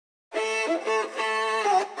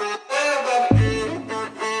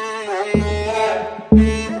My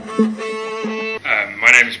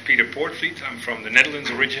name is Poortvliet. I'm from the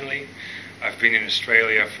Netherlands originally. I've been in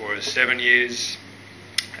Australia for 7 years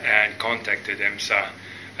and contacted EMSA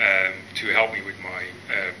to help me with my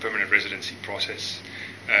permanent residency process.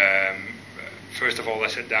 First of all, I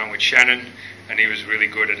sat down with Shannon, and he was really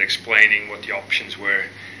good at explaining what the options were,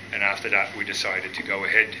 and after that we decided to go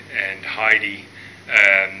ahead, and Heidi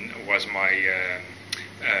was my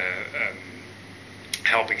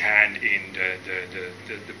helping hand in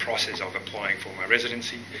the process of applying for my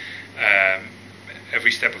residency.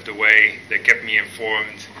 Every step of the way they kept me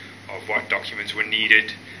informed of what documents were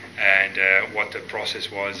needed and what the process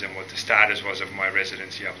was and what the status was of my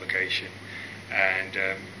residency application.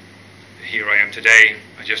 And here I am today.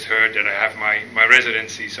 I just heard that I have my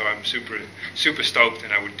residency, so I'm super stoked,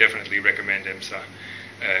 and I would definitely recommend EMSA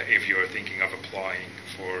if you're thinking of applying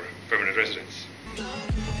for permanent residence.